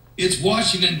Maryland. It's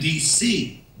Washington,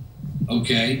 D.C.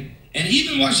 Okay? And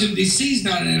even Washington, D.C. is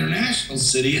not an international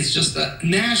city. It's just a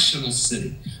national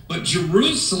city. But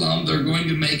Jerusalem, they're going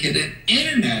to make it an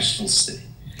international city.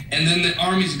 And then the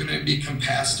armies are going to be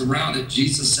compassed around it.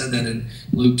 Jesus said that in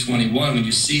Luke 21. When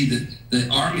you see that the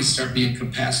armies start being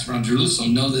compassed around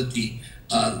Jerusalem, know that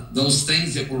those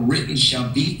things that were written shall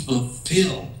be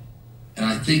fulfilled. And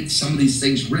I think some of these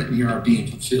things written here are being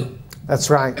fulfilled. That's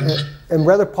right. And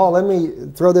Brother Paul, let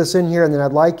me throw this in here, and then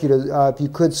I'd like you to, if you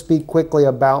could speak quickly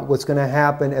about what's going to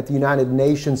happen at the United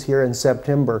Nations here in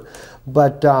September.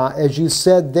 But as you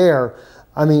said there,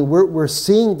 I mean, we're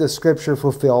seeing the scripture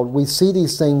fulfilled. We see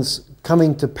these things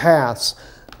coming to pass.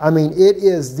 I mean, it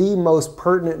is the most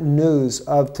pertinent news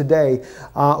of today.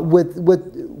 When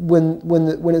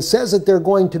it says that they're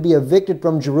going to be evicted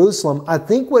from Jerusalem, I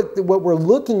think what we're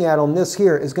looking at on this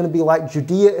here is going to be like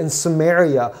Judea and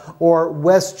Samaria or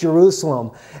West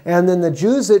Jerusalem. And then the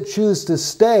Jews that choose to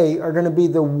stay are going to be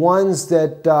the ones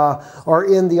that are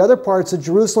in the other parts of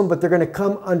Jerusalem, but they're going to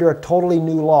come under a totally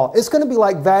new law. It's going to be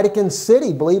like Vatican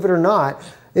City, believe it or not.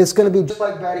 It's going to be just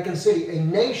like Vatican City, a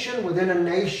nation within a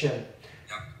nation.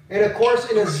 And of course,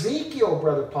 in Ezekiel,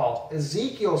 Brother Paul,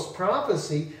 Ezekiel's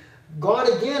prophecy, God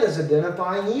again is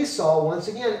identifying Esau. Once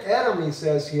again, Edom, he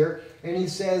says here, and he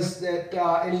says that,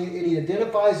 and he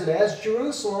identifies it as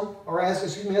Jerusalem, or as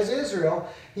Israel.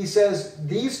 He says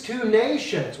these two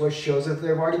nations, which shows that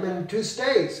there have already been two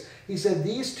states. He said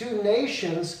these two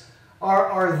nations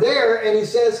are there, and he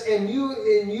says, and you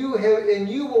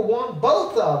will want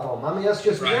both of them. I mean, that's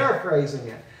just paraphrasing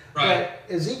it. Right.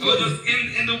 But Ezekiel,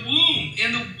 in the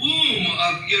womb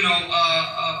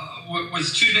of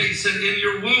was 2 days. Said in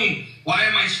your womb. Why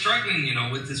am I struggling?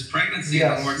 With this pregnancy?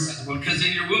 Yes. The Lord says, well, because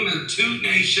in your womb are 2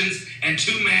 nations and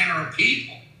 2 manner of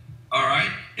people. All right,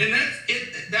 and that's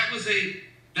it. That was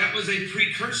a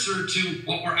precursor to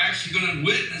what we're actually going to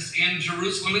witness in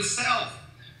Jerusalem itself.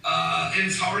 And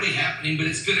it's already happening, but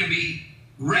it's going to be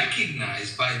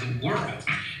recognized by the world.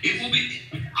 It will be.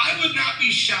 I would not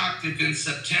be shocked if in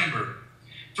September,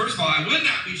 first of all, I would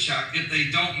not be shocked if they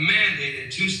don't mandate a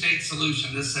 2-state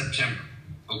solution this September.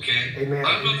 Okay? Amen.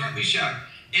 I will not be shocked.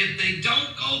 If they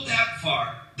don't go that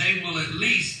far, they will at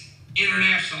least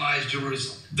internationalize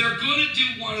Jerusalem. They're going to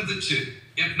do one of the two,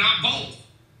 if not both.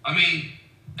 I mean,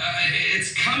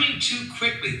 it's coming too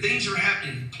quickly. Things are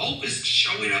happening. The Pope is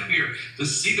showing up here to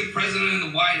see the president in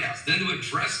the White House, then to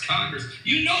address Congress.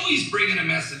 You know he's bringing a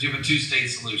message of a 2-state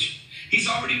solution. He's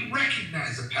already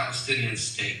recognized a Palestinian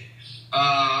state.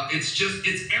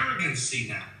 It's arrogancy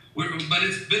now. But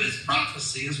it's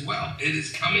prophecy as well. It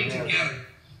is coming together.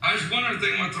 There's one other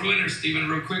thing I want to throw in there, Stephen,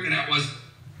 real quick, and that was,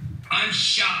 I'm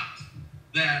shocked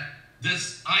that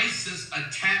this ISIS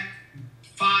attacked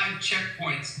 5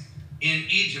 checkpoints in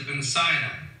Egypt, in the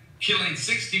Sinai, killing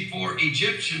 64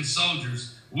 Egyptian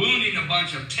soldiers, wounding a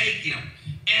bunch of taking them.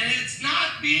 And it's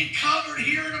not being covered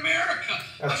here in America.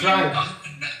 That's right.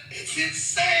 It's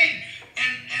insane.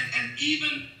 And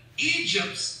even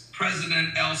Egypt's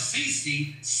President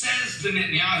El-Sisi says to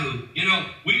Netanyahu,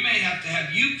 we may have to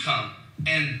have you come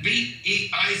and beat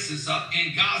ISIS up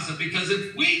in Gaza, because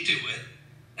if we do it,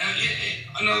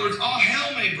 in other words, all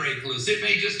hell may break loose. It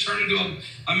may just turn into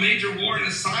a major war in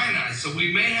the Sinai. So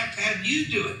we may have to have you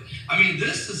do it. I mean,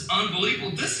 this is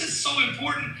unbelievable. This is so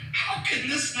important. How can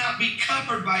this not be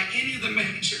covered by any of the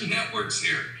major networks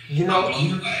here? You know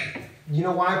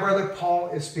why, Brother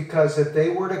Paul? It's because if they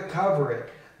were to cover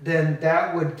it, then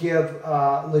that would give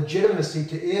legitimacy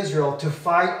to Israel to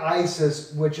fight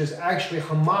ISIS, which is actually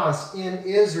Hamas in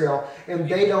Israel, and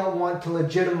they don't want to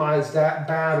legitimize that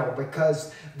battle,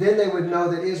 because then they would know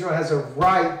that Israel has a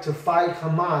right to fight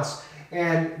Hamas,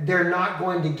 and they're not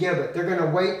going to give it. They're going to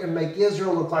wait and make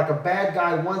Israel look like a bad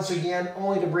guy once again,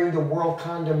 only to bring the world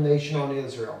condemnation on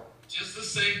Israel. Just the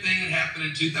same thing that happened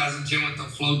in 2010 with the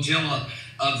flotilla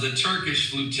of the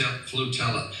Turkish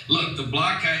flotilla. Look, the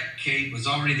blockade was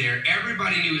already there.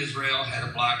 Everybody knew Israel had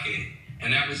a blockade,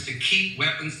 and that was to keep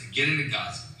weapons to get into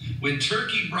Gaza. When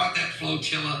Turkey brought that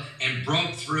flotilla and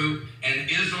broke through, and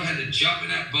Israel had to jump in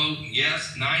that boat, and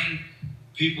yes, 9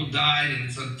 people died, and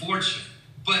it's unfortunate.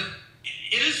 But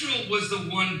Israel was the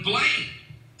one blamed.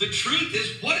 The truth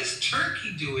is, what is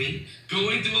Turkey doing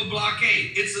going through a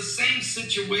blockade? It's the same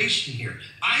situation here.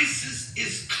 ISIS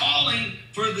is calling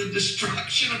for the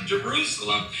destruction of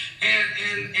Jerusalem,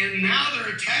 and now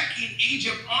they're attacking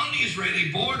Egypt on the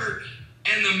Israeli border,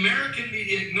 and the American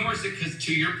media ignores it, because,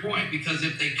 to your point, because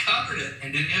if they covered it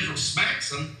and then Israel smacks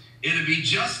them, it'll be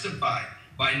justified.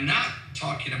 By not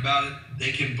talking about it,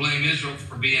 they can blame Israel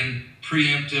for being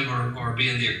preemptive or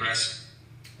being the aggressor.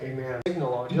 Amen.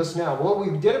 Signal on just now. Well,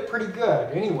 we did it pretty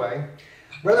good anyway.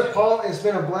 Brother Paul, it's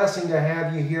been a blessing to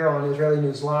have you here on Israeli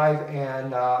News Live,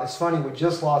 and it's funny, we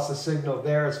just lost the signal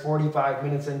there. It's 45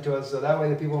 minutes into it, so that way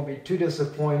the people won't be too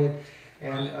disappointed,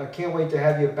 and I can't wait to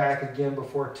have you back again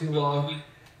before too long.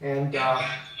 And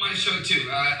my show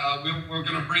too. We're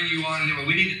going to bring you on anyway.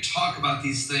 We need to talk about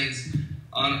these things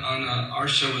on our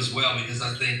show as well, because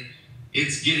I think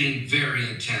it's getting very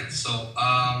intense. So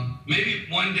maybe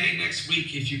one day next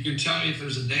week, if you can tell me if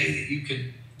there's a day that you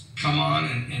could come on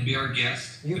and be our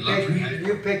guest. You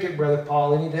pick it, Brother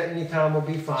Paul. Any time will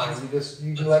be fine.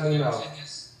 You can let me know.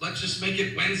 Let's just make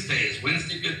it Wednesday. Is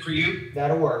Wednesday good for you?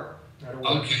 That'll work.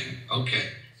 Okay.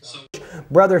 So,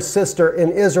 brother, sister,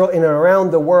 in Israel and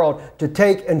around the world, to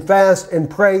take and fast and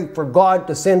pray for God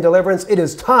to send deliverance. It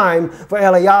is time for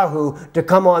Eliyahu to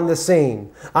come on the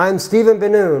scene. I'm Stephen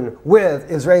Ben-Nun with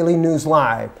Israeli News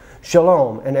Live.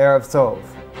 Shalom and Erev Tov.